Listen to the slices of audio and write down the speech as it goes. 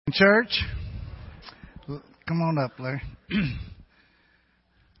Church, come on up, Larry.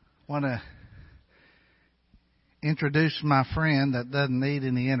 Want to introduce my friend that doesn't need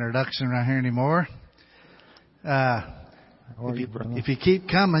any introduction right here anymore. If you keep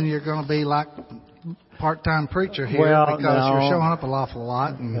coming, you're going to be like part-time preacher here because you're showing up an awful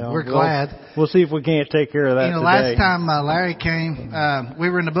lot, and we're glad. We'll see if we can't take care of that today. Last time Larry came, we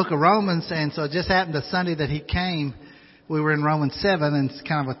were in the book of Romans, and so it just happened the Sunday that he came, we were in Romans 7, and it's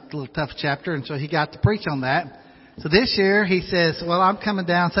kind of a little tough chapter, and so he got to preach on that. So this year he says, well, I'm coming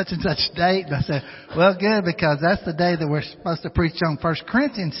down such and such date. And I said, well, good, because that's the day that we're supposed to preach on 1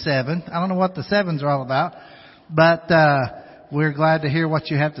 Corinthians 7. I don't know what the 7s are all about, but we're glad to hear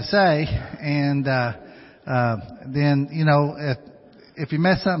what you have to say. And then, if you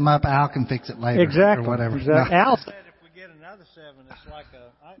mess something up, Al can fix it later. Exactly. Or whatever. Exactly. Al said if we get another 7, it's like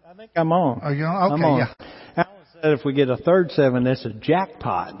I think I'm on. Are you on? Okay, yeah. Al said if we get a third 7, it's a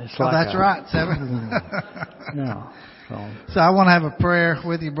jackpot. It's that's right, 7. No. So I want to have a prayer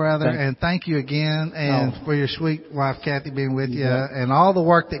with you, brother, and thank you again, and for your sweet wife, Kathy, being with you, and all the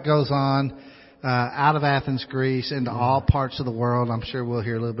work that goes on out of Athens, Greece, into all parts of the world. I'm sure we'll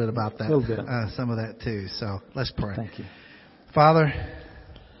hear a little bit about that, some of that too. So let's pray. Thank you. Father,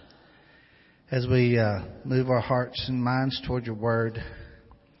 as we move our hearts and minds toward your word,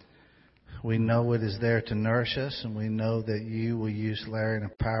 we know it is there to nourish us, and we know that you will use Larry in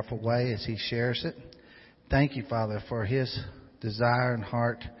a powerful way as he shares it. Thank you, Father, for his desire and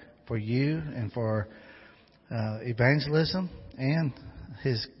heart for you and for evangelism, and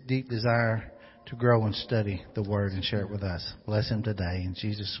his deep desire to grow and study the Word and share it with us. Bless him today in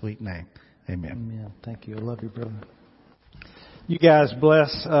Jesus' sweet name. Amen. Amen. Thank you. I love you, brother. You guys bless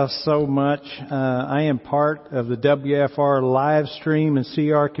us so much. I am part of the WFR live stream and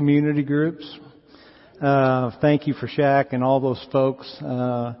CR community groups. Thank you for Shaq and all those folks.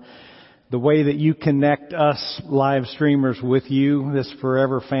 The way that you connect us live streamers with you, this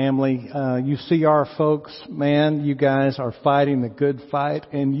forever family. You see our folks, man, you guys are fighting the good fight,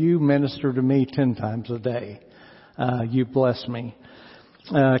 and you minister to me 10 times a day. You bless me.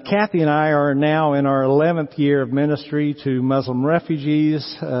 Kathy and I are now in our 11th year of ministry to Muslim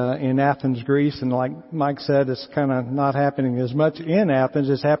refugees in Athens, Greece. And like Mike said, it's kind of not happening as much in Athens.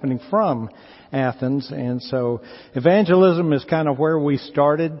 It's happening from Athens. And so evangelism is kind of where we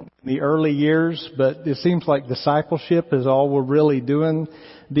started in the early years, but it seems like discipleship is all we're really doing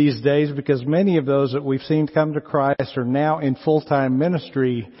these days, because many of those that we've seen come to Christ are now in full-time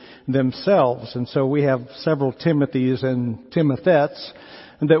ministry themselves. And so we have several Timothys and Timothettes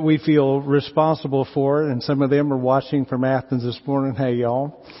that we feel responsible for, and some of them are watching from Athens this morning. Hey,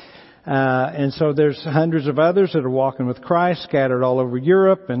 y'all. And so there's hundreds of others that are walking with Christ scattered all over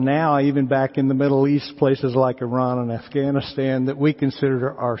Europe, and now even back in the Middle East, places like Iran and Afghanistan that we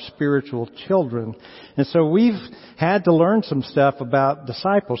consider our spiritual children. And so we've had to learn some stuff about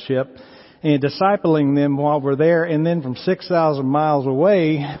discipleship and discipling them while we're there, and then from 6,000 miles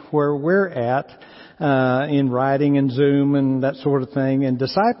away where we're at, in writing and Zoom and that sort of thing, and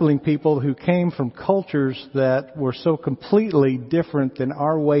discipling people who came from cultures that were so completely different than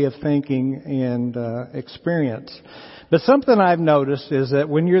our way of thinking and experience. But something I've noticed is that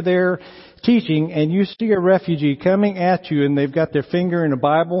when you're there teaching and you see a refugee coming at you and they've got their finger in a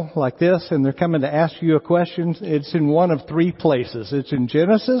Bible like this and they're coming to ask you a question, it's in one of 3 places. It's in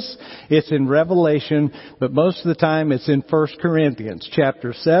Genesis, it's in Revelation, but most of the time it's in 1 Corinthians,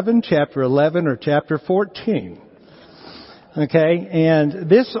 chapter 7, chapter 11, or chapter 14. Okay, and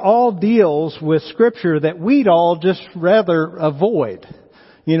this all deals with scripture that we'd all just rather avoid.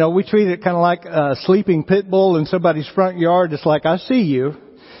 We treat it kind of like a sleeping pit bull in somebody's front yard. It's like, I see you,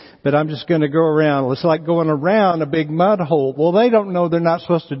 but I'm just going to go around. It's like going around a big mud hole. Well, they don't know they're not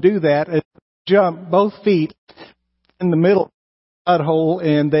supposed to do that. And jump both feet in the middle of the mud hole,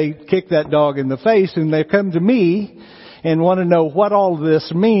 and they kick that dog in the face, and they come to me and want to know what all of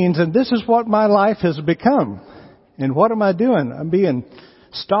this means. And this is what my life has become. And what am I doing? I'm being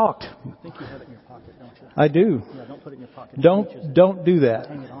stalked. I think you have it in your pocket, don't you? I do. Yeah, don't put it in your pocket. Don't do that.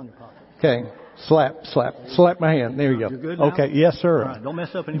 Hang it on your pocket. Okay. Slap my hand. There you go. You're good now? Okay. Yes, sir. All right, don't mess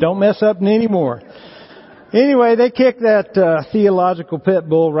up anymore. Don't mess up anymore. Anyway, they kick that theological pit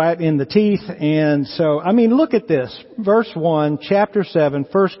bull right in the teeth. And so, look at this. Verse 1, chapter 7,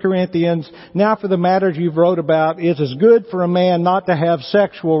 1 Corinthians. Now for the matters you've wrote about, it is good for a man not to have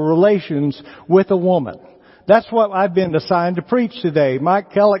sexual relations with a woman. That's what I've been assigned to preach today.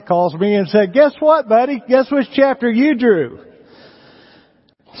 Mike Kellett calls me and said, guess what, buddy? Guess which chapter you drew?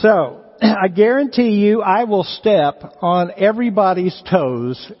 So, I guarantee you I will step on everybody's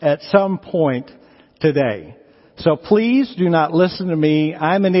toes at some point today. So please do not listen to me.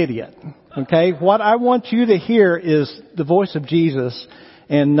 I'm an idiot. Okay? What I want you to hear is the voice of Jesus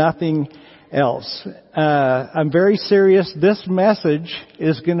and nothing else. I'm very serious. This message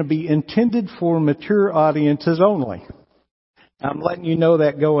is going to be intended for mature audiences only. I'm letting you know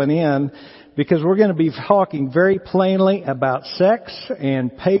that going in, because we're going to be talking very plainly about sex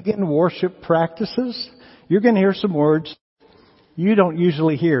and pagan worship practices. You're going to hear some words you don't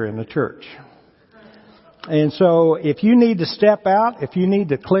usually hear in the church. And so if you need to step out, if you need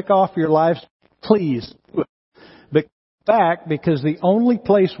to click off your lives, please do it. But back, because the only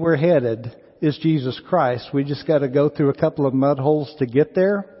place we're headed is Jesus Christ. We just got to go through a couple of mud holes to get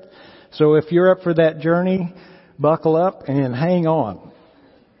there. So if you're up for that journey, buckle up and hang on.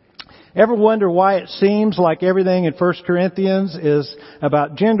 Ever wonder why it seems like everything in 1 Corinthians is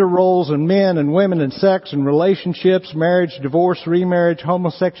about gender roles and men and women and sex and relationships, marriage, divorce, remarriage,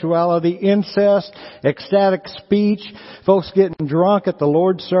 homosexuality, incest, ecstatic speech, folks getting drunk at the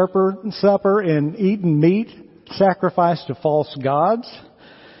Lord's Supper and eating meat sacrificed to false gods?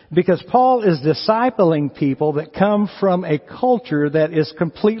 Because Paul is discipling people that come from a culture that is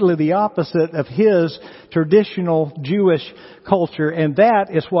completely the opposite of his traditional Jewish culture. And that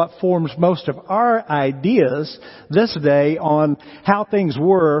is what forms most of our ideas this day on how things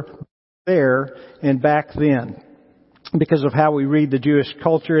were there and back then. Because of how we read the Jewish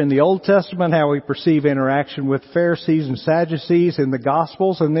culture in the Old Testament, how we perceive interaction with Pharisees and Sadducees in the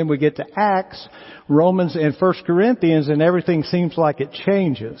Gospels, and then we get to Acts, Romans, and 1 Corinthians, and everything seems like it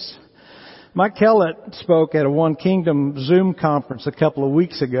changes. Mike Kellett spoke at a One Kingdom Zoom conference a couple of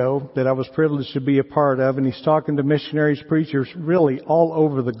weeks ago that I was privileged to be a part of, and he's talking to missionaries, preachers really all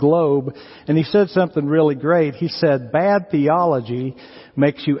over the globe, and he said something really great. He said, bad theology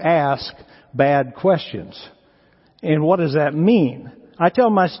makes you ask bad questions. And what does that mean? I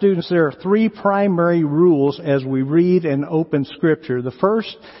tell my students there are three primary rules as we read and open Scripture. The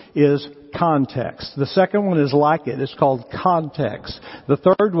first is context. The second one is like it. It's called context. The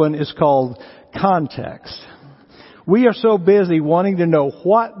third one is called context. We are so busy wanting to know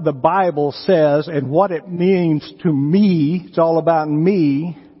what the Bible says and what it means to me, it's all about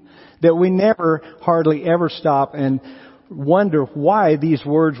me, that we never hardly ever stop and wonder why these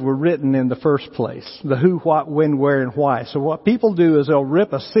words were written in the first place. The who, what, when, where, and why. So what people do is they'll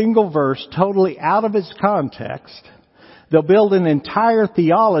rip a single verse totally out of its context. They'll build an entire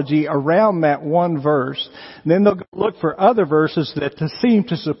theology around that one verse. And then they'll look for other verses that seem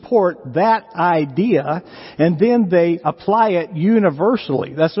to support that idea. And then they apply it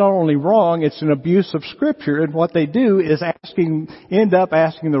universally. That's not only wrong, it's an abuse of Scripture. And what they do is end up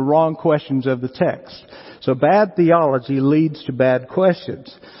asking the wrong questions of the text. So bad theology leads to bad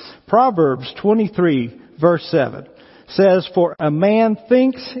questions. Proverbs 23 verse 7 says, for a man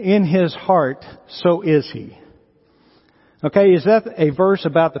thinks in his heart, so is he. Okay, is that a verse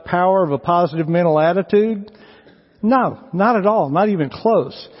about the power of a positive mental attitude? No, not at all, not even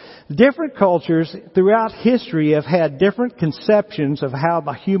close. Different cultures throughout history have had different conceptions of how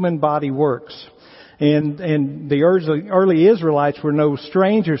the human body works. And the early Israelites were no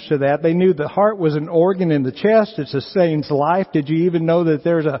strangers to that. They knew the heart was an organ in the chest. It sustains life. Did you even know that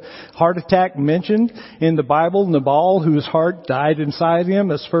there's a heart attack mentioned in the Bible? Nabal, whose heart died inside him,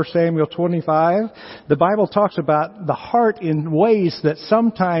 that's 1 Samuel 25. The Bible talks about the heart in ways that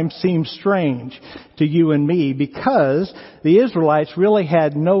sometimes seem strange to you and me, because the Israelites really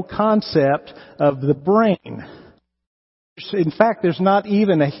had no concept of the brain. In fact, there's not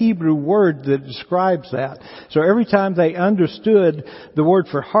even a Hebrew word that describes that. So every time they understood the word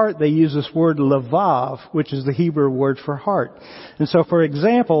for heart, they use this word lavav, which is the Hebrew word for heart. And so, for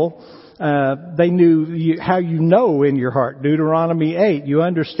example, they knew how you know in your heart. Deuteronomy 8, you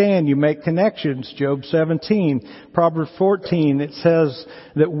understand, you make connections. Job 17, Proverbs 14, it says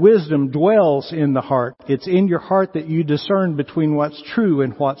that wisdom dwells in the heart. It's in your heart that you discern between what's true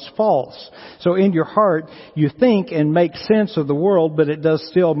and what's false. So in your heart, you think and make sense of the world, but it does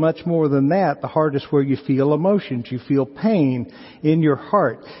still much more than that. The heart is where you feel emotions. You feel pain in your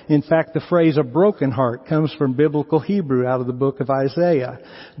heart. In fact, the phrase a broken heart comes from biblical Hebrew out of the book of Isaiah.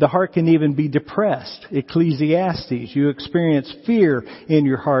 The heart can even be depressed. Ecclesiastes. You experience fear in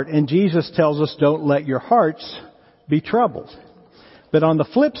your heart. And Jesus tells us don't let your hearts be troubled. But on the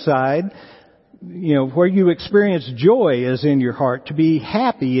flip side, where you experience joy is in your heart. To be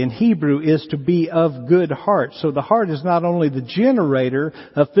happy in Hebrew is to be of good heart. So the heart is not only the generator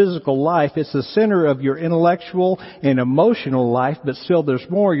of physical life, it's the center of your intellectual and emotional life, but still there's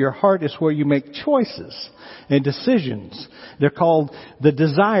more. Your heart is where you make choices and decisions. They're called the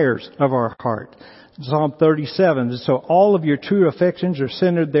desires of our heart. Psalm 37. So all of your true affections are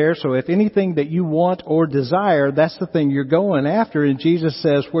centered there. So if anything that you want or desire, that's the thing you're going after. And Jesus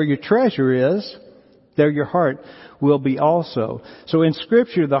says, where your treasure is, there your heart will be also. So in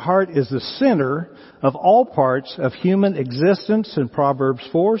Scripture, the heart is the center of all parts of human existence. And Proverbs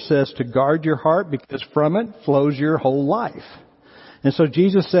 4 says to guard your heart because from it flows your whole life. And so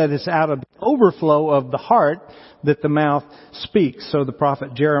Jesus said it's out of the overflow of the heart that the mouth speaks. So the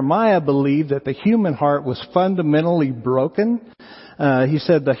prophet Jeremiah believed that the human heart was fundamentally broken. He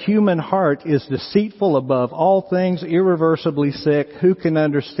said the human heart is deceitful above all things, irreversibly sick. Who can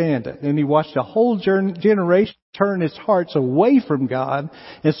understand it? And he watched a whole generation turn its hearts away from God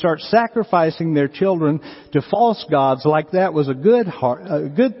and start sacrificing their children to false gods like that was a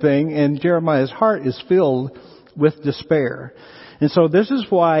good thing. And Jeremiah's heart is filled with despair. And so this is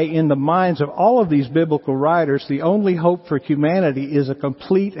why in the minds of all of these biblical writers, the only hope for humanity is a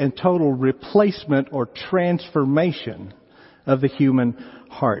complete and total replacement or transformation of the human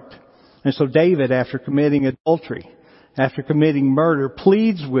heart. And so David, after committing adultery, after committing murder,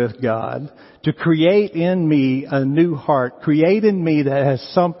 pleads with God to create in me a new heart, create in me that has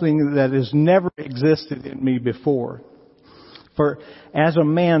something that has never existed in me before. For as a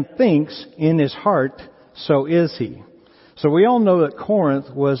man thinks in his heart, so is he. So we all know that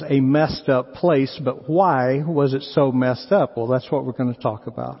Corinth was a messed up place, but why was it so messed up? Well, that's what we're going to talk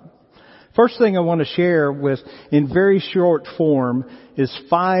about. First thing I want to share with, in very short form, is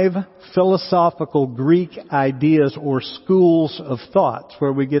 5 philosophical Greek ideas or schools of thought,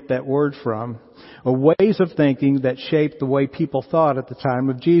 where we get that word from, or ways of thinking that shaped the way people thought at the time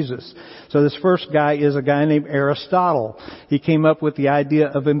of Jesus. So this first guy is a guy named Aristotle. He came up with the idea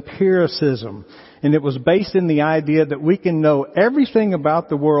of empiricism. And it was based in the idea that we can know everything about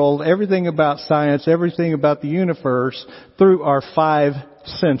the world, everything about science, everything about the universe through our 5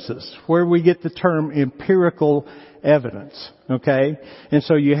 senses, where we get the term empirical evidence. Okay? And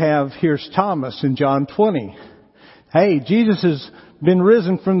so you have, here's Thomas in John 20. Hey, Jesus has been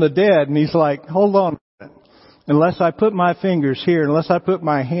risen from the dead. And he's like, hold on a minute. Unless I put my fingers here, unless I put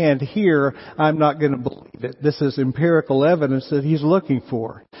my hand here, I'm not going to believe it. This is empirical evidence that he's looking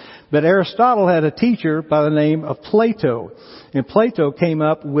for. But Aristotle had a teacher by the name of Plato. And Plato came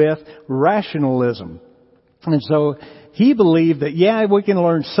up with rationalism. And so he believed that, yeah, we can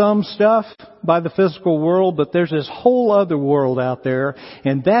learn some stuff by the physical world, but there's this whole other world out there,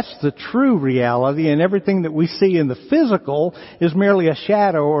 and that's the true reality, and everything that we see in the physical is merely a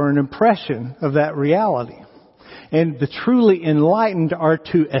shadow or an impression of that reality. And the truly enlightened are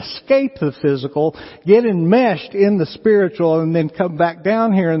to escape the physical, get enmeshed in the spiritual, and then come back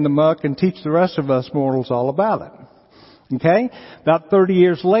down here in the muck and teach the rest of us mortals all about it. Okay? About 30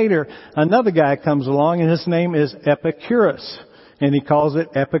 years later, another guy comes along, and his name is Epicurus. And he calls it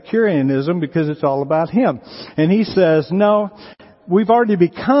Epicureanism because it's all about him. And he says, no, we've already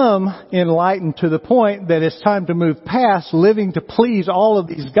become enlightened to the point that it's time to move past living to please all of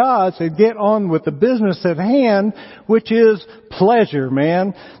these gods and get on with the business at hand, which is pleasure,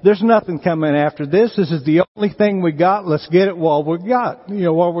 man. There's nothing coming after this. This is the only thing we got. Let's get it while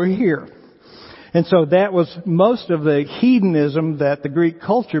while we're here. And so that was most of the hedonism that the Greek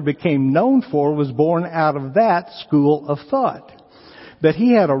culture became known for was born out of that school of thought. But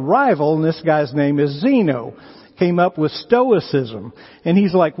he had a rival, and this guy's name is Zeno. Came up with Stoicism. And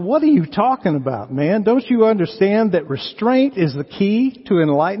he's like, what are you talking about, man? Don't you understand that restraint is the key to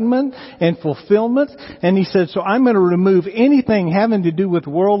enlightenment and fulfillment? And he said, so I'm going to remove anything having to do with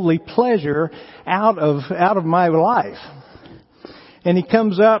worldly pleasure out of my life. And he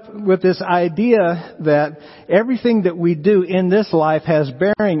comes up with this idea that everything that we do in this life has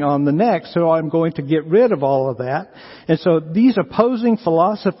bearing on the next, so I'm going to get rid of all of that. And so these opposing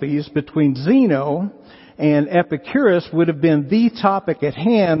philosophies between Zeno and Epicurus would have been the topic at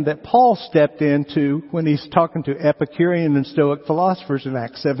hand that Paul stepped into when he's talking to Epicurean and Stoic philosophers in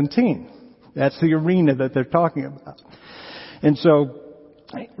Acts 17. That's the arena that they're talking about. And so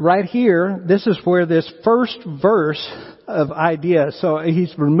right here, this is where this first verse of idea. So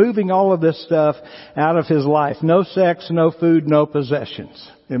he's removing all of this stuff out of his life. No sex, no food, no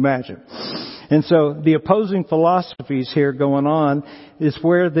possessions. Imagine. And so the opposing philosophies here going on is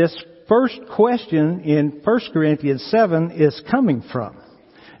where this first question in 1 Corinthians 7 is coming from.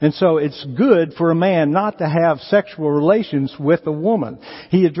 And so it's good for a man not to have sexual relations with a woman.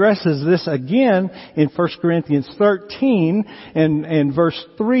 He addresses this again in 1 Corinthians 13 and verse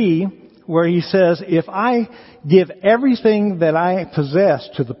 3, where he says, if I give everything that I possess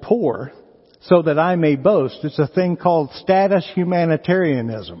to the poor so that I may boast, it's a thing called status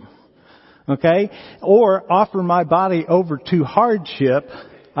humanitarianism. Okay? Or offer my body over to hardship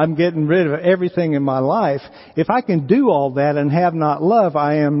I'm getting rid of everything in my life. If I can do all that and have not love,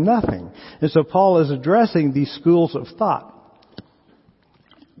 I am nothing. And so Paul is addressing these schools of thought.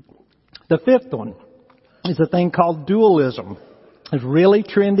 The fifth one is a thing called dualism. It's really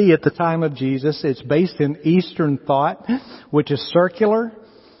trendy at the time of Jesus. It's based in Eastern thought, which is circular.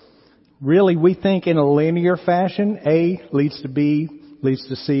 Really, we think in a linear fashion. A leads to B, leads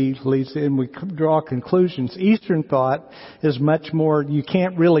to C, leads to, and we draw conclusions. Eastern thought is much more, you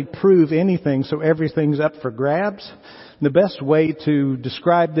can't really prove anything, so everything's up for grabs. The best way to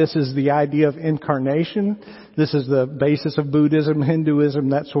describe this is the idea of incarnation. This is the basis of Buddhism, Hinduism,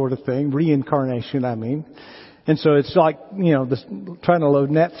 that sort of thing. Reincarnation, I mean. And so it's like, trying to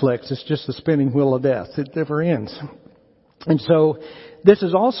load Netflix. It's just the spinning wheel of death. It never ends. And so this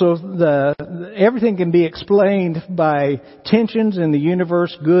is also everything can be explained by tensions in the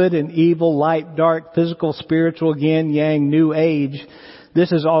universe, good and evil, light, dark, physical, spiritual, yin, yang, new age.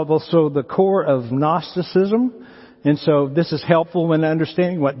 This is also the core of Gnosticism. And so this is helpful when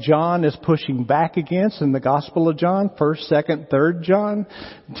understanding what John is pushing back against in the Gospel of John, 1st, 2nd, 3rd John.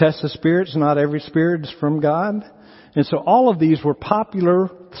 Test the spirits, not every spirit is from God. And so all of these were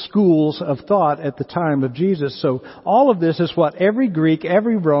popular schools of thought at the time of Jesus. So all of this is what every Greek,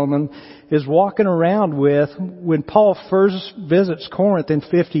 every Roman is walking around with when Paul first visits Corinth in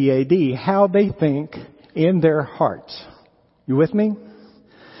 50 AD, how they think in their hearts. You with me?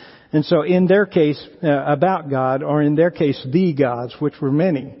 And so in their case, about God, or in their case, the gods, which were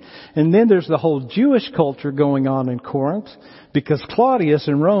many. And then there's the whole Jewish culture going on in Corinth, because Claudius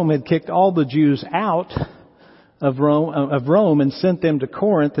in Rome had kicked all the Jews out of Rome and sent them to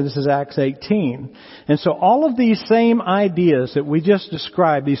Corinth, and this is Acts 18. And so all of these same ideas that we just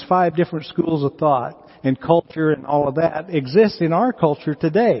described, these 5 different schools of thought and culture and all of that, exist in our culture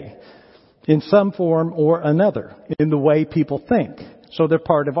today in some form or another, in the way people think. So they're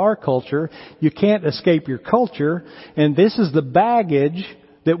part of our culture. You can't escape your culture. And this is the baggage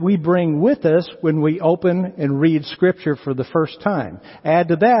that we bring with us when we open and read Scripture for the first time. Add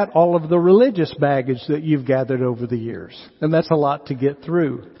to that all of the religious baggage that you've gathered over the years. And that's a lot to get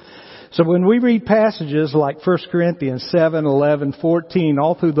through. So when we read passages like 1 Corinthians 7, 11, 14,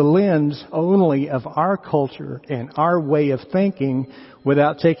 all through the lens only of our culture and our way of thinking,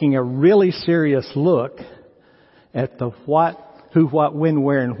 without taking a really serious look at the what, who, what, when,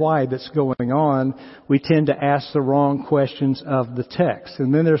 where, and why that's going on, we tend to ask the wrong questions of the text.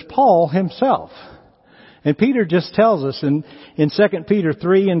 And then there's Paul himself. And Peter just tells us in 2 Peter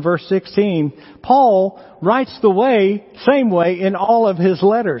 3 and verse 16, Paul writes same way in all of his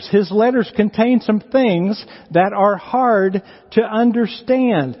letters. His letters contain some things that are hard to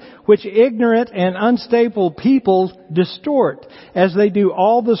understand, which ignorant and unstable people distort, as they do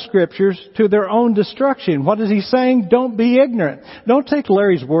all the Scriptures to their own destruction. What is he saying? Don't be ignorant. Don't take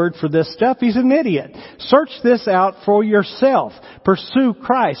Larry's word for this stuff. He's an idiot. Search this out for yourself. Pursue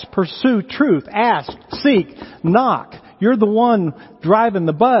Christ. Pursue truth. Ask, seek, knock. You're the one driving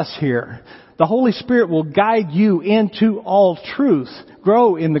the bus here. The Holy Spirit will guide you into all truth.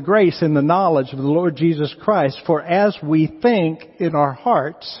 Grow in the grace and the knowledge of the Lord Jesus Christ. For as we think in our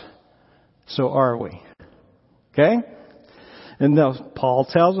hearts, so are we. Okay? And Paul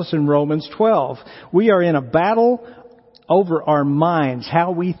tells us in Romans 12, we are in a battle over our minds,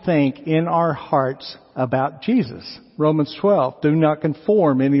 how we think in our hearts about Jesus. Romans 12, do not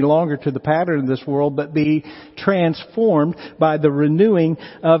conform any longer to the pattern of this world, but be transformed by the renewing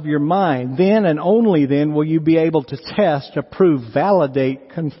of your mind. Then and only then will you be able to test, approve, validate,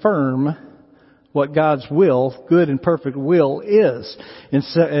 confirm what God's will, good and perfect will is.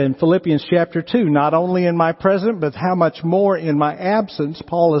 In Philippians chapter 2, not only in my present, but how much more in my absence,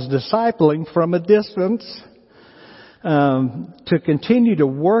 Paul is discipling from a distance to continue to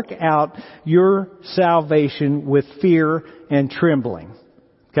work out your salvation with fear and trembling.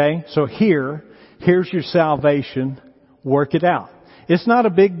 Okay? So here's your salvation. Work it out. It's not a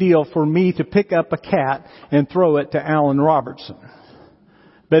big deal for me to pick up a cat and throw it to Alan Robertson.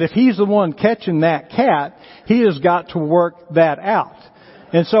 But if he's the one catching that cat, he has got to work that out.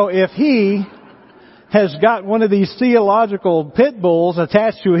 And so if he has got one of these theological pit bulls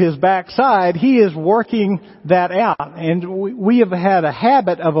attached to his backside, he is working that out. And we have had a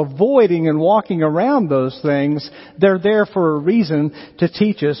habit of avoiding and walking around those things. They're there for a reason to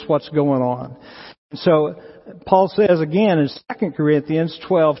teach us what's going on. So Paul says again in 2 Corinthians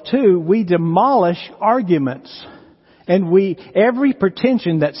 12:2, we demolish arguments And every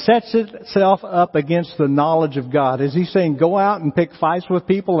pretension that sets itself up against the knowledge of God, is he saying go out and pick fights with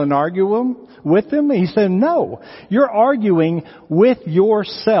people and argue with them? He said no. You're arguing with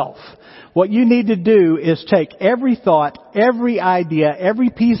yourself. What you need to do is take every thought, every idea, every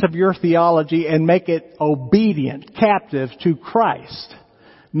piece of your theology and make it obedient, captive to Christ.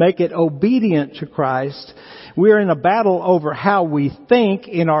 Make it obedient to Christ. We're in a battle over how we think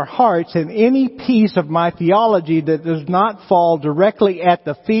in our hearts, and any piece of my theology that does not fall directly at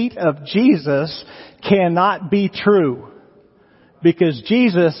the feet of Jesus cannot be true. Because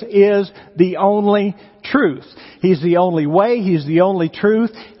Jesus is the only truth. He's the only way. He's the only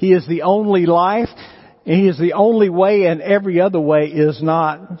truth. He is the only life. He is the only way, and every other way is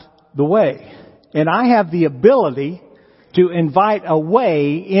not the way. And I have the ability to invite a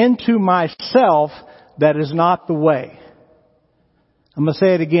way into myself that is not the way. I'm going to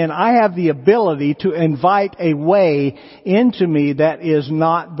say it again. I have the ability to invite a way into me that is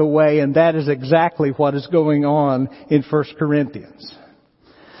not the way, and that is exactly what is going on in 1 Corinthians.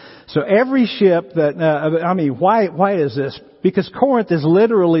 So every ship that, why is this? Because Corinth is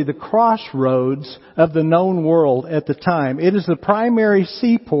literally the crossroads of the known world at the time. It is the primary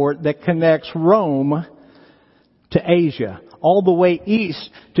seaport that connects Rome to Asia, all the way east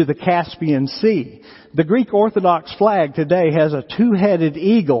to the Caspian Sea. The Greek Orthodox flag today has a two-headed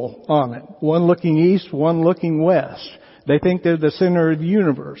eagle on it, one looking east, one looking west. They think they're the center of the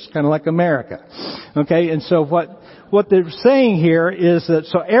universe, kind of like America. Okay, and so what they're saying here is that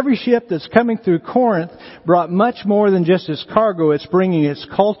so every ship that's coming through Corinth brought much more than just its cargo. It's bringing its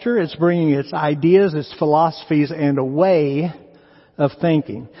culture, it's bringing its ideas, its philosophies, and a way of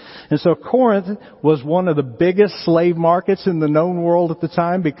thinking. And so Corinth was one of the biggest slave markets in the known world at the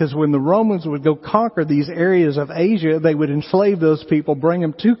time, because when the Romans would go conquer these areas of Asia, they would enslave those people, bring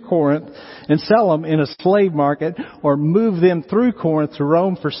them to Corinth, and sell them in a slave market, or move them through Corinth to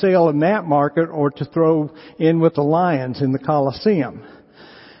Rome for sale in that market, or to throw in with the lions in the Colosseum.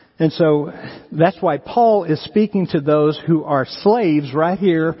 And so that's why Paul is speaking to those who are slaves right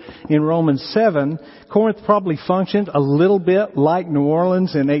here in Romans 7. Corinth probably functioned a little bit like New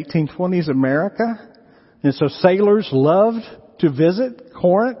Orleans in 1820s America. And so sailors loved to visit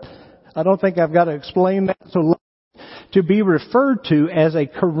Corinth. I don't think I've got to explain that. So to be referred to as a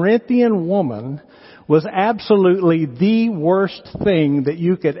Corinthian woman was absolutely the worst thing that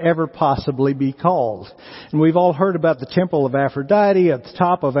you could ever possibly be called. And we've all heard about the temple of Aphrodite at the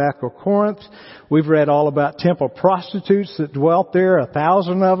top of Corinth. We've read all about temple prostitutes that dwelt there,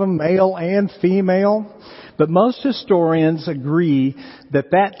 1,000 of them, male and female. But most historians agree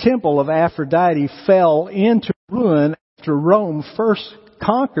that that temple of Aphrodite fell into ruin after Rome first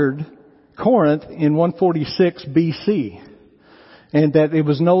conquered Corinth in 146 BC. And that it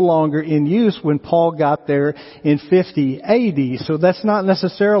was no longer in use when Paul got there in 50 AD. So that's not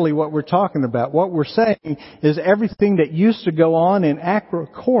necessarily what we're talking about. What we're saying is everything that used to go on in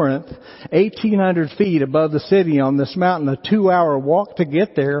Corinth, 1,800 feet above the city on this mountain, a 2-hour walk to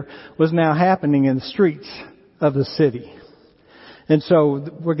get there, was now happening in the streets of the city. And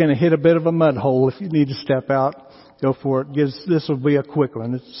so we're going to hit a bit of a mud hole. If you need to step out, go for it. This will be a quick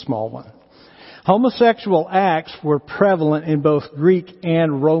one. It's a small one. Homosexual acts were prevalent in both Greek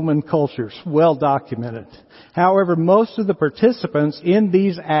and Roman cultures, well documented. However, most of the participants in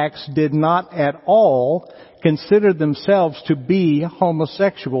these acts did not at all consider themselves to be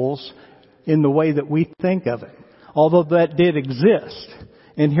homosexuals in the way that we think of it, although that did exist.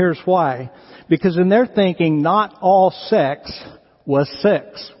 And here's why. Because in their thinking, not all sex was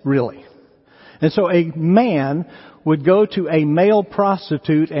sex, really. And so a man would go to a male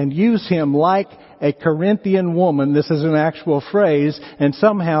prostitute and use him like a Corinthian woman. This is an actual phrase, and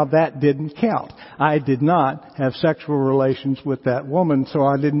somehow that didn't count. I did not have sexual relations with that woman, so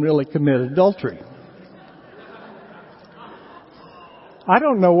I didn't really commit adultery. I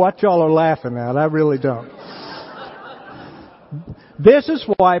don't know what y'all are laughing at. I really don't. This is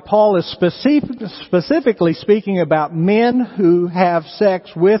why Paul is specifically speaking about men who have sex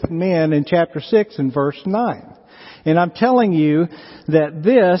with men in chapter 6 and verse 9. And I'm telling you that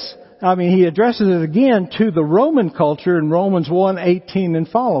he addresses it again to the Roman culture in Romans 1:18 and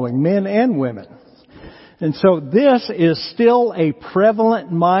following, men and women. And so this is still a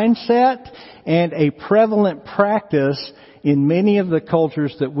prevalent mindset and a prevalent practice in many of the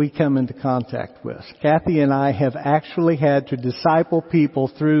cultures that we come into contact with. Kathy and I have actually had to disciple people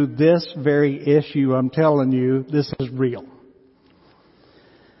through this very issue. I'm telling you, this is real.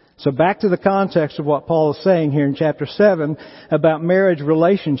 So back to the context of what Paul is saying here in chapter 7 about marriage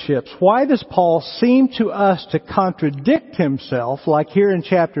relationships. Why does Paul seem to us to contradict himself, like here in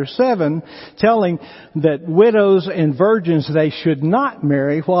chapter 7, telling that widows and virgins they should not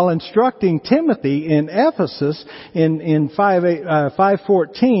marry, while instructing Timothy in Ephesus in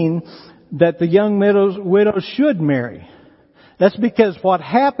 5:14 that the young widows should marry? That's because what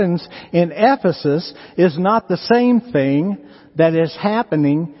happens in Ephesus is not the same thing that is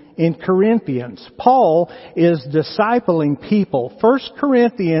happening in Corinthians. Paul is discipling people. 1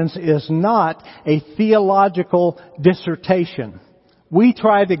 Corinthians is not a theological dissertation. We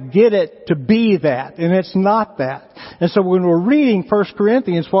try to get it to be that, and it's not that. And so when we're reading 1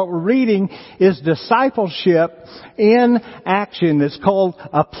 Corinthians, what we're reading is discipleship in action. It's called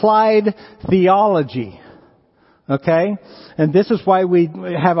applied theology. Okay? And this is why we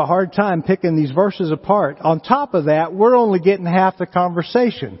have a hard time picking these verses apart. On top of that, we're only getting half the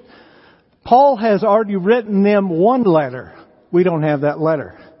conversation. Paul has already written them one letter. We don't have that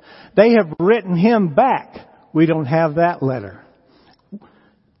letter. They have written him back. We don't have that letter.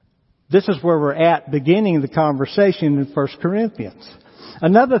 This is where we're at beginning the conversation in 1 Corinthians.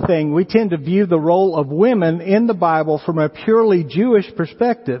 Another thing, we tend to view the role of women in the Bible from a purely Jewish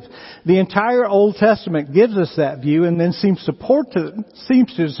perspective. The entire Old Testament gives us that view and then seems to support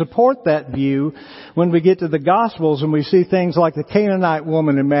that view when we get to the Gospels and we see things like the Canaanite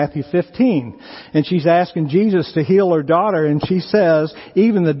woman in Matthew 15. And she's asking Jesus to heal her daughter, and she says,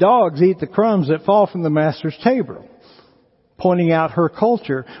 even the dogs eat the crumbs that fall from the master's table, pointing out her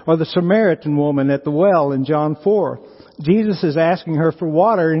culture. Or the Samaritan woman at the well in John 4. Jesus is asking her for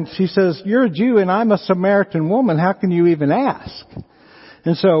water, and she says, you're a Jew and I'm a Samaritan woman. How can you even ask?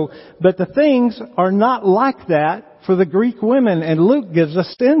 And so, but the things are not like that for the Greek women, and Luke gives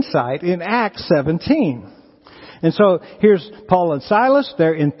us insight in Acts 17. And so here's Paul and Silas.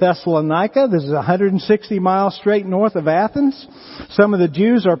 They're in Thessalonica. This is 160 miles straight north of Athens. Some of the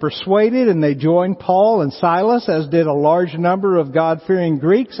Jews are persuaded and they join Paul and Silas, as did a large number of God-fearing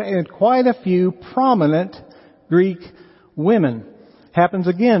Greeks and quite a few prominent Greek women. Happens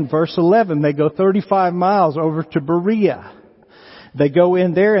again, verse 11. They go 35 miles over to Berea. They go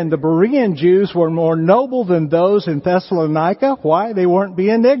in there, and the Berean Jews were more noble than those in Thessalonica. Why? They weren't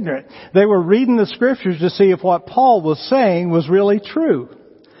being ignorant. They were reading the scriptures to see if what Paul was saying was really true.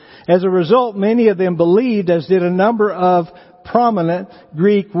 As a result, many of them believed, as did a number of prominent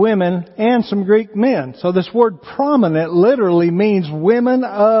Greek women and some Greek men. So this word prominent literally means women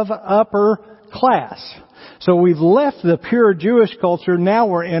of upper class. So we've left the pure Jewish culture. Now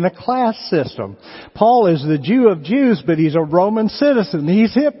we're in a class system. Paul is the Jew of Jews, but he's a Roman citizen.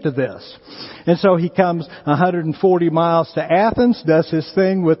 He's hip to this. And so he comes 140 miles to Athens, does his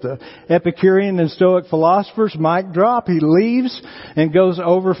thing with the Epicurean and Stoic philosophers. Mic drop. He leaves and goes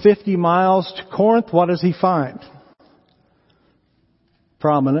over 50 miles to Corinth. What does he find?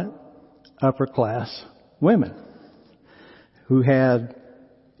 Prominent, upper class women who had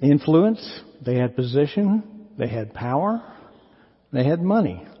influence, they had position, they had power, they had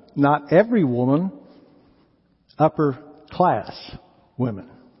money. Not every woman, upper class women.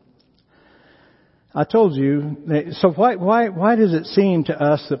 I told you, so why does it seem to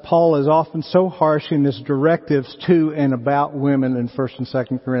us that Paul is often so harsh in his directives to and about women in 1 and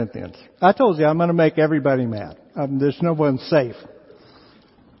 2 Corinthians? I told you I'm going to make everybody mad. There's no one safe.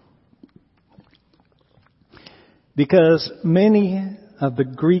 Because many of the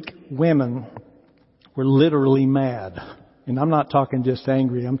Greek women were literally mad. And I'm not talking just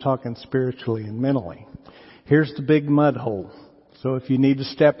angry, I'm talking spiritually and mentally. Here's the big mud hole. So if you need to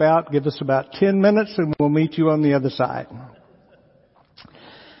step out, give us about 10 minutes and we'll meet you on the other side.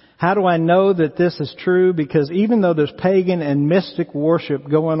 How do I know that this is true? Because even though there's pagan and mystic worship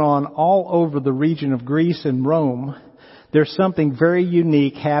going on all over the region of Greece and Rome, there's something very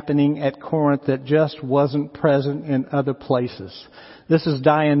unique happening at Corinth that just wasn't present in other places. This is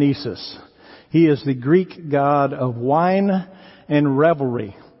Dionysus. He is the Greek god of wine and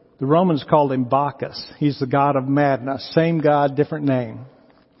revelry. The Romans called him Bacchus. He's the god of madness. Same god, different name.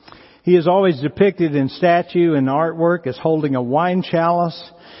 He is always depicted in statue and artwork as holding a wine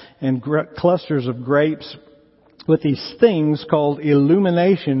chalice and clusters of grapes with these things called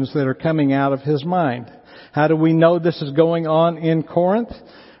illuminations that are coming out of his mind. How do we know this is going on in Corinth?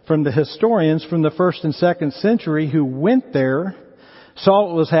 From the historians from the 1st and 2nd century who went there, saw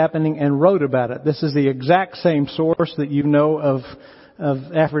what was happening, and wrote about it. This is the exact same source that you know of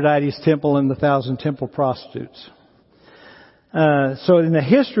Aphrodite's temple and the 1,000 temple prostitutes. So in the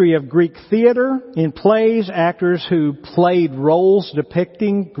history of Greek theater, in plays, actors who played roles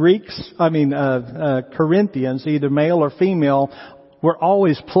depicting Corinthians, either male or female, were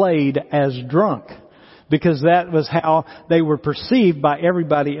always played as drunk, because that was how they were perceived by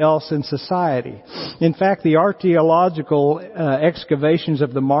everybody else in society. In fact, the archaeological excavations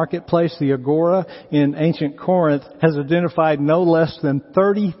of the marketplace, the Agora in ancient Corinth, has identified no less than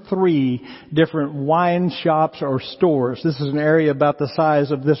 33 different wine shops or stores. This is an area about the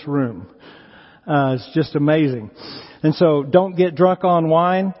size of this room. It's just amazing. And so, don't get drunk on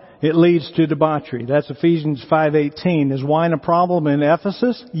wine. It leads to debauchery. That's Ephesians 5:18. Is wine a problem in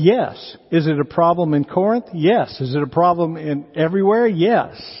Ephesus? Yes. Is it a problem in Corinth? Yes. Is it a problem in everywhere?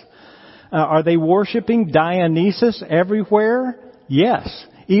 Yes. Are they worshiping Dionysus everywhere? Yes.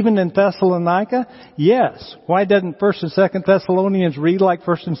 Even in Thessalonica? Yes. Why doesn't 1st and 2nd Thessalonians read like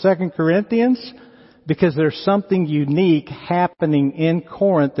 1st and 2nd Corinthians? Because there's something unique happening in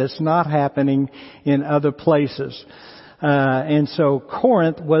Corinth that's not happening in other places. And so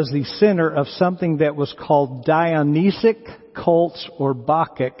Corinth was the center of something that was called Dionysic cults or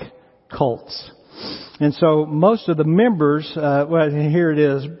Bacchic cults. And so most of the members, here it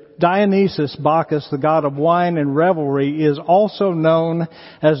is, Dionysus, Bacchus, the god of wine and revelry, is also known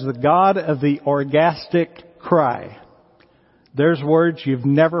as the god of the orgastic cry. There's words you've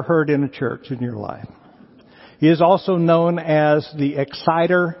never heard in a church in your life. He is also known as the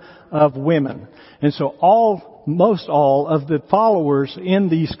exciter of women. And so most all of the followers in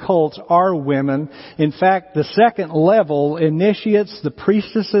these cults are women. In fact, the second level, initiates, the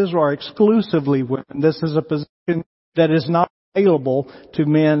priestesses, are exclusively women. This is a position that is not available to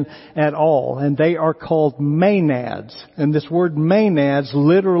men at all. And they are called Maenads. And this word Maenads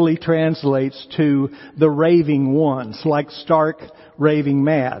literally translates to the raving ones, like stark raving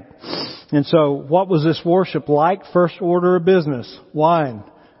mad. And so what was this worship like? First order of business: wine,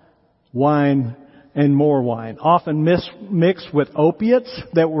 and more wine, often mixed with opiates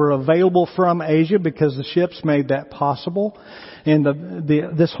that were available from Asia because the ships made that possible. And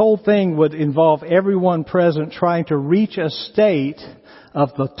this whole thing would involve everyone present trying to reach a state of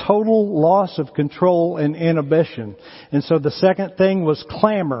the total loss of control and inhibition. And so the second thing was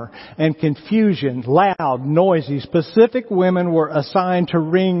clamor and confusion, loud, noisy. Specific women were assigned to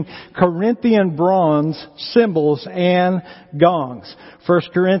ring Corinthian bronze cymbals and gongs. 1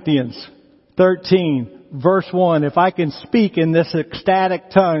 Corinthians 13, verse 1, if I can speak in this ecstatic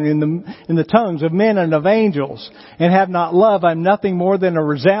tongue, in the tongues of men and of angels, and have not love, I'm nothing more than a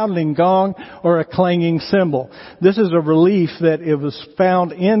resounding gong or a clanging cymbal. This is a relief that it was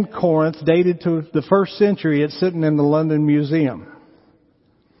found in Corinth, dated to the 1st century. It's sitting in the London Museum.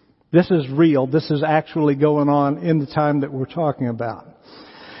 This is real. This is actually going on in the time that we're talking about.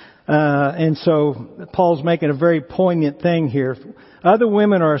 And so Paul's making a very poignant thing here. Other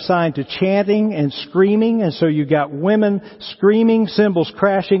women are assigned to chanting and screaming, and so you got women screaming, cymbals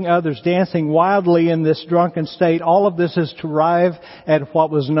crashing, others dancing wildly in this drunken state. All of this is to arrive at what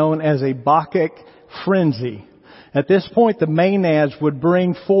was known as a Bacchic frenzy. At this point, the Maenads would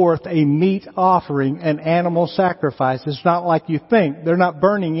bring forth a meat offering, an animal sacrifice. It's not like you think. They're not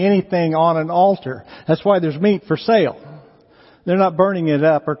burning anything on an altar. That's why there's meat for sale. They're not burning it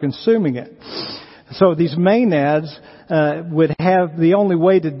up or consuming it. So these Maenads would have, the only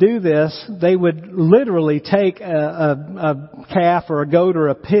way to do this, they would literally take a calf or a goat or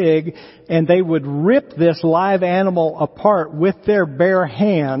a pig, and they would rip this live animal apart with their bare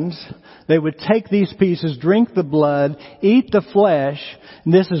hands. They would take these pieces, drink the blood, eat the flesh,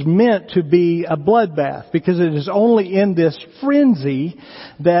 and this is meant to be a bloodbath, because it is only in this frenzy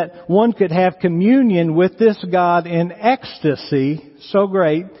that one could have communion with this God in ecstasy so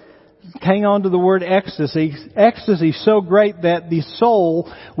great. Hang on to the word ecstasy. Ecstasy so great that the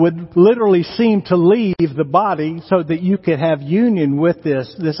soul would literally seem to leave the body, so that you could have union with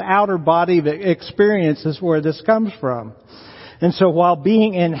this outer body experience is where this comes from. And so while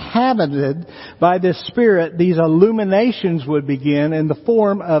being inhabited by this Spirit, these illuminations would begin in the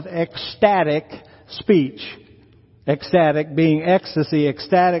form of ecstatic speech. Ecstatic being ecstasy,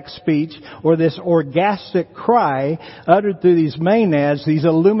 ecstatic speech, or this orgastic cry uttered through these Maenads. These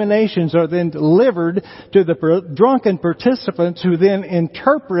illuminations are then delivered to the drunken participants, who then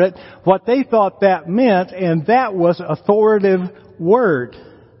interpret what they thought that meant, and that was authoritative word.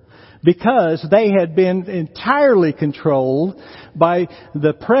 Because they had been entirely controlled by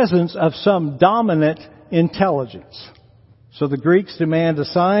the presence of some dominant intelligence. So the Greeks demand a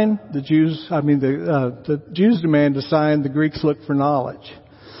sign, the Jews demand a sign, the Greeks look for knowledge.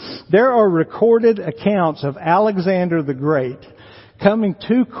 There are recorded accounts of Alexander the Great coming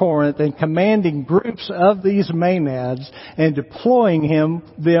to Corinth and commanding groups of these Maenads and deploying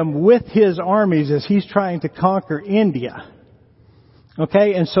them with his armies as he's trying to conquer India.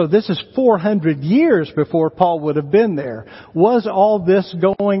 Okay, and so this is 400 years before Paul would have been there. Was all this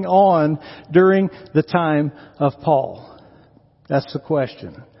going on during the time of Paul? That's the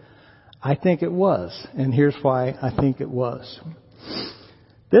question. I think it was, and here's why I think it was.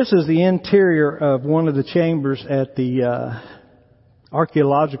 This is the interior of one of the chambers at the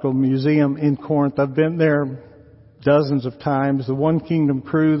Archaeological Museum in Corinth. I've been there dozens of times. The One Kingdom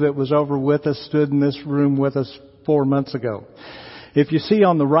crew that was over with us stood in this room with us 4 months ago. If you see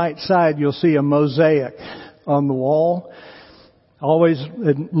on the right side, you'll see a mosaic on the wall. Always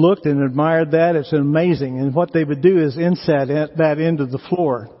looked and admired that. It's amazing. And what they would do is inset that into the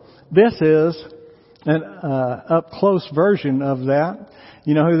floor. This is an up-close version of that.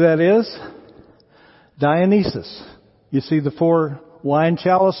 You know who that is? Dionysus. You see the 4 wine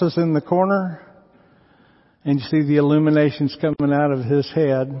chalices in the corner? And you see the illuminations coming out of his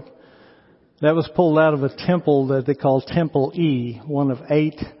head. That was pulled out of a temple that they call Temple E, one of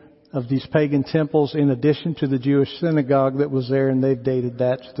 8 of these pagan temples in addition to the Jewish synagogue that was there, and they've dated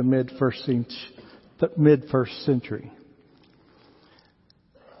that to the mid-1st century.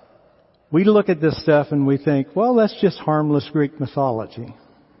 We look at this stuff and we think, well, that's just harmless Greek mythology.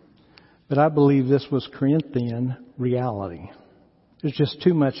 But I believe this was Corinthian reality. There's just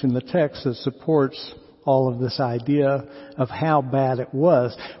too much in the text that supports all of this idea of how bad it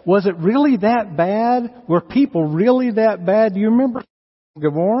was. Was it really that bad? Were people really that bad? Do you remember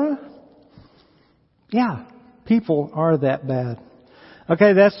Gomorrah? Yeah, people are that bad.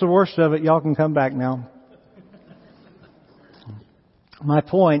 Okay, that's the worst of it. Y'all can come back now. My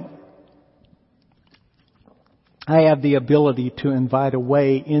point, I have the ability to invite a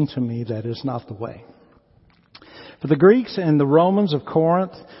way into me that is not the way. For the Greeks and the Romans of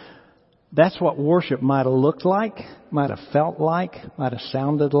Corinth, that's what worship might have looked like, might have felt like, might have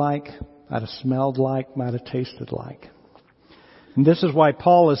sounded like, might have smelled like, might have tasted like. And this is why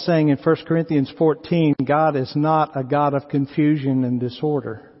Paul is saying in 1 Corinthians 14, God is not a God of confusion and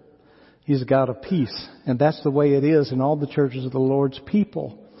disorder. He's a God of peace. And that's the way it is in all the churches of the Lord's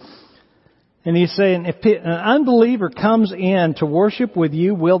people. And he's saying, if an unbeliever comes in to worship with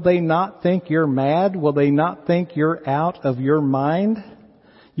you, will they not think you're mad? Will they not think you're out of your mind?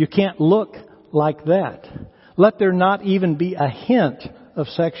 You can't look like that. Let there not even be a hint of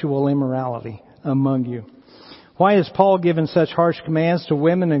sexual immorality among you. Why is Paul giving such harsh commands to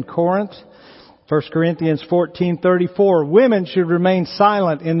women in Corinth? 1 Corinthians 14:34, women should remain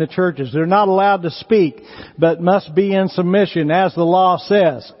silent in the churches. They're not allowed to speak, but must be in submission, as the law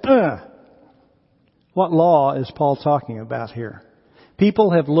says. What law is Paul talking about here?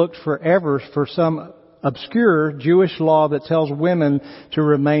 People have looked forever for some obscure Jewish law that tells women to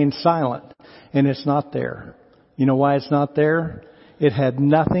remain silent. And it's not there. You know why it's not there? It had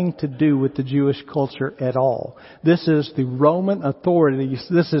nothing to do with the Jewish culture at all. This is the Roman authorities.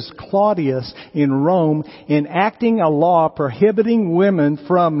 This is Claudius in Rome enacting a law prohibiting women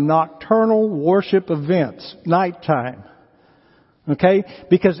from nocturnal worship events, nighttime. Okay?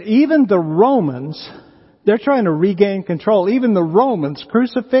 Because even the Romans, they're trying to regain control. Even the Romans,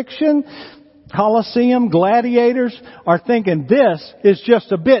 crucifixion, Colosseum, gladiators are thinking this is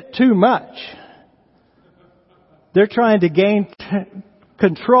just a bit too much. They're trying to gain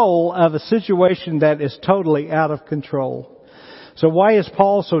control of a situation that is totally out of control. So why is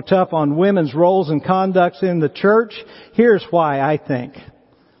Paul so tough on women's roles and conducts in the church? Here's why I think.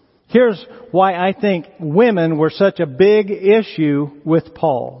 Here's why I think women were such a big issue with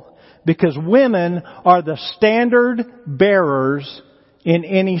Paul. Because women are the standard bearers in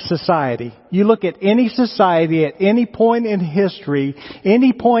any society. You look at any society at any point in history,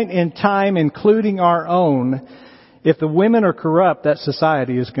 any point in time, including our own, if the women are corrupt, that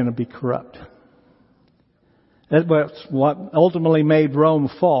society is going to be corrupt. That's what ultimately made Rome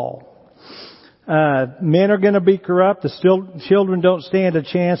fall. Men are going to be corrupt. The children don't stand a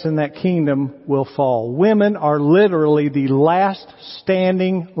chance, and that kingdom will fall. Women are literally the last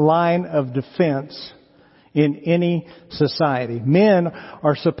standing line of defense in any society. Men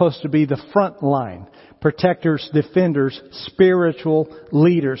are supposed to be the front line, protectors, defenders, spiritual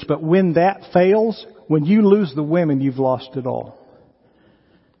leaders. But when that fails, when you lose the women, you've lost it all.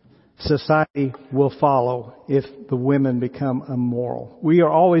 Society will follow if the women become immoral. We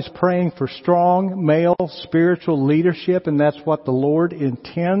are always praying for strong male spiritual leadership, and that's what the Lord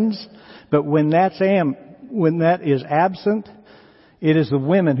intends. But when that is absent, it is the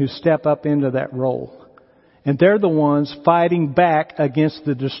women who step up into that role. And they're the ones fighting back against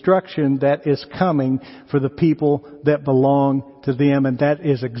the destruction that is coming for the people that belong to them. And that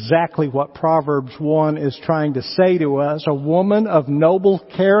is exactly what Proverbs 1 is trying to say to us. A woman of noble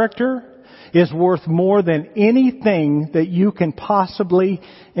character, is worth more than anything that you can possibly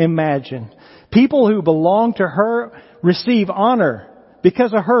imagine. People who belong to her receive honor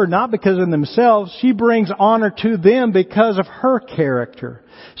because of her, not because of themselves. She brings honor to them because of her character.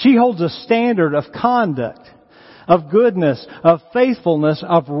 She holds a standard of conduct, of goodness, of faithfulness,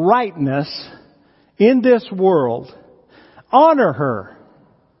 of rightness in this world. Honor her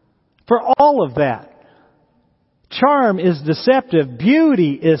for all of that. Charm is deceptive.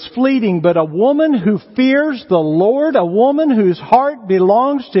 Beauty is fleeting. But a woman who fears the Lord, a woman whose heart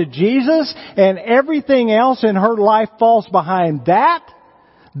belongs to Jesus and everything else in her life falls behind that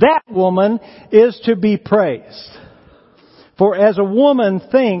woman is to be praised. For as a woman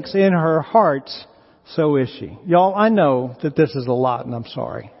thinks in her heart, so is she. Y'all, I know that this is a lot and I'm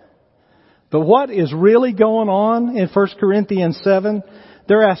sorry. But what is really going on in 1 Corinthians 7?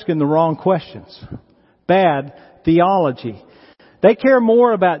 They're asking the wrong questions. Bad theology. They care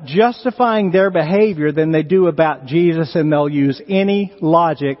more about justifying their behavior than they do about Jesus, and they'll use any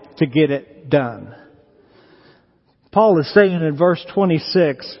logic to get it done. Paul is saying in verse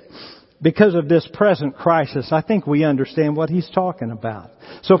 26, because of this present crisis, I think we understand what he's talking about.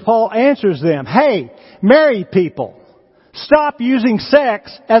 So Paul answers them, hey, married people, stop using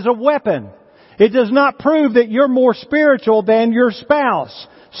sex as a weapon. It does not prove that you're more spiritual than your spouse.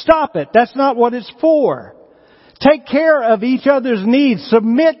 Stop it. That's not what it's for. Take care of each other's needs.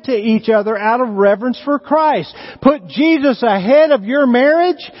 Submit to each other out of reverence for Christ. Put Jesus ahead of your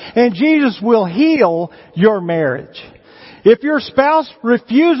marriage, and Jesus will heal your marriage. If your spouse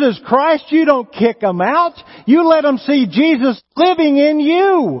refuses Christ, you don't kick them out. You let them see Jesus living in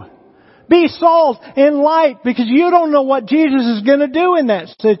you. Be salt and light, because you don't know what Jesus is going to do in that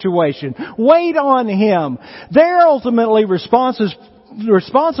situation. Wait on Him. They're ultimately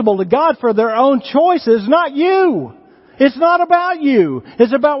responsible to God for their own choices, not you. It's not about you.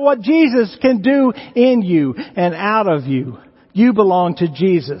 It's about what Jesus can do in you and out of you. You belong to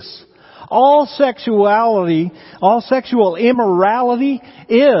Jesus. All sexual immorality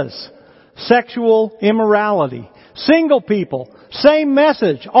is sexual immorality. Single people, same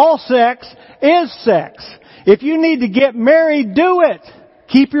message. All sex is sex. If you need to get married, do it.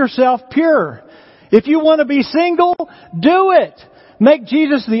 Keep yourself pure. If you want to be single, do it. Make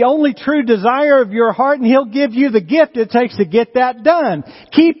Jesus the only true desire of your heart, and He'll give you the gift it takes to get that done.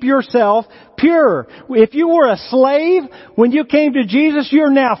 Keep yourself pure. If you were a slave when you came to Jesus, you're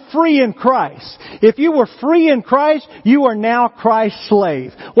now free in Christ. If you were free in Christ, you are now Christ's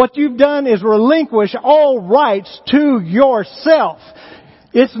slave. What you've done is relinquish all rights to yourself.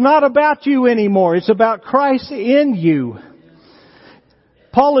 It's not about you anymore. It's about Christ in you.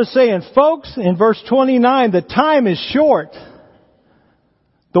 Paul is saying, folks, in verse 29, the time is short.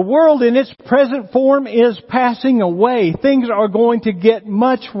 The world in its present form is passing away. Things are going to get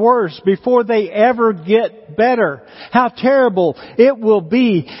much worse before they ever get better. How terrible it will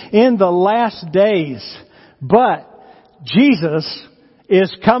be in the last days. But Jesus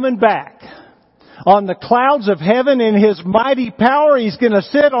is coming back. On the clouds of heaven in His mighty power, He's going to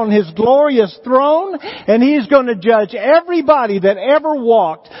sit on His glorious throne, and He's going to judge everybody that ever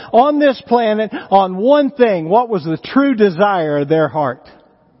walked on this planet on one thing. What was the true desire of their heart?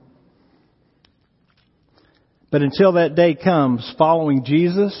 But until that day comes, following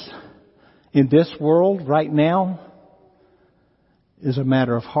Jesus in this world right now is a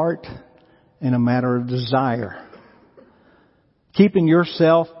matter of heart and a matter of desire. Keeping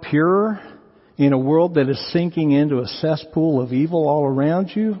yourself pure in a world that is sinking into a cesspool of evil all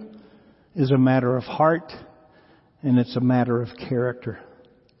around you is a matter of heart, and it's a matter of character.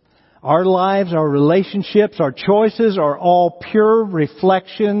 Our lives, our relationships, our choices are all pure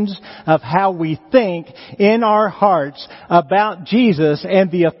reflections of how we think in our hearts about Jesus and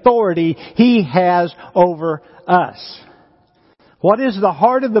the authority He has over us. What is the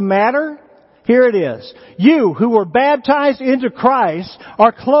heart of the matter? Here it is. You who were baptized into Christ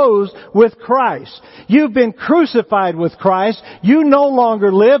are clothed with Christ. You've been crucified with Christ. You no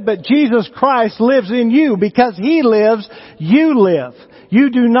longer live, but Jesus Christ lives in you. Because He lives, you live. You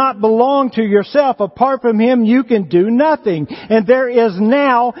do not belong to yourself. Apart from Him, you can do nothing. And there is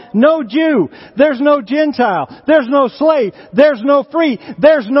now no Jew. There's no Gentile. There's no slave. There's no free.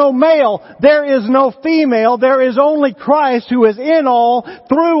 There's no male. There is no female. There is only Christ who is in all,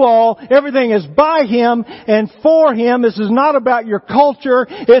 through all. Everything is by Him and for Him. This is not about your culture.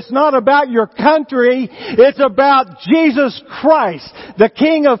 It's not about your country. It's about Jesus Christ, the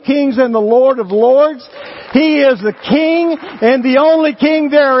King of Kings and the Lord of Lords. He is the King and the only King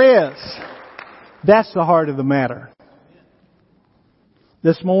there is. That's the heart of the matter.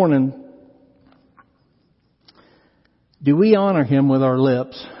 This morning, do we honor Him with our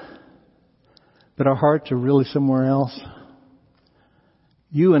lips? but our hearts are really somewhere else.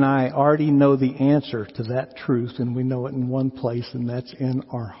 You and I already know the answer to that truth, and we know it in one place, and that's in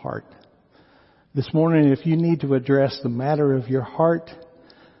our heart. This morning, if you need to address the matter of your heart,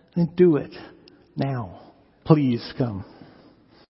 then do it now. Please come.